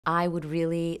I would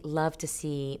really love to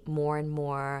see more and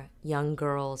more young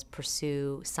girls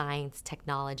pursue science,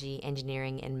 technology,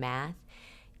 engineering, and math,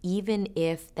 even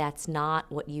if that's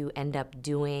not what you end up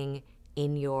doing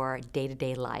in your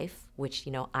day-to-day life, which,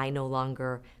 I no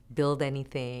longer build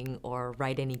anything or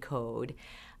write any code.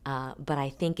 But I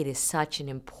think it is such an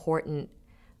important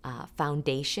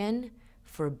foundation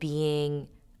for being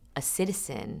a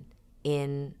citizen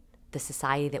in the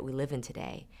society that we live in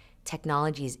today.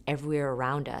 Technology is everywhere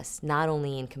around us, not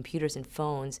only in computers and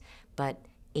phones, but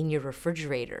in your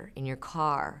refrigerator, in your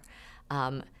car,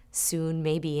 soon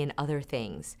maybe in other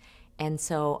things. And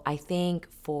so I think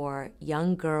for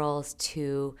young girls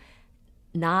to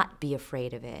not be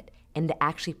afraid of it and to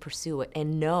actually pursue it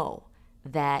and know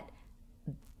that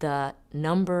the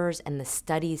numbers and the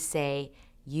studies say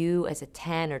you as a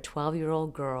 10 or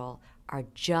 12-year-old girl are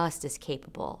just as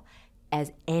capable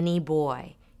as any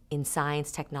boy in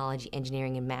science, technology,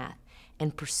 engineering, and math,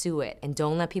 and pursue it. And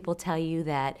don't let people tell you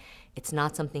that it's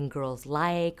not something girls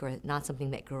like or not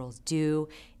something that girls do.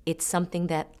 It's something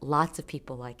that lots of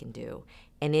people like and do.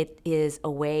 And it is a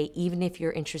way, even if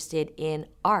you're interested in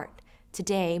art.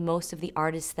 Today, most of the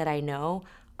artists that I know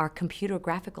are computer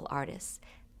graphical artists.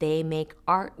 They make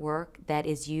artwork that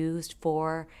is used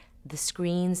for the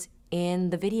screens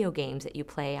in the video games that you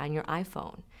play on your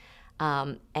iPhone.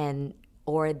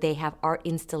 Or they have art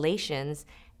installations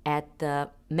at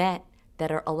the Met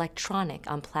that are electronic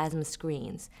on plasma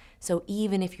screens. So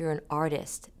even if you're an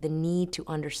artist, the need to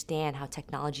understand how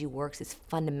technology works is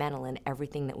fundamental in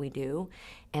everything that we do.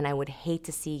 And I would hate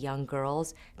to see young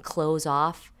girls close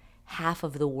off half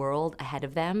of the world ahead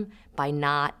of them by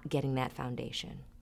not getting that foundation.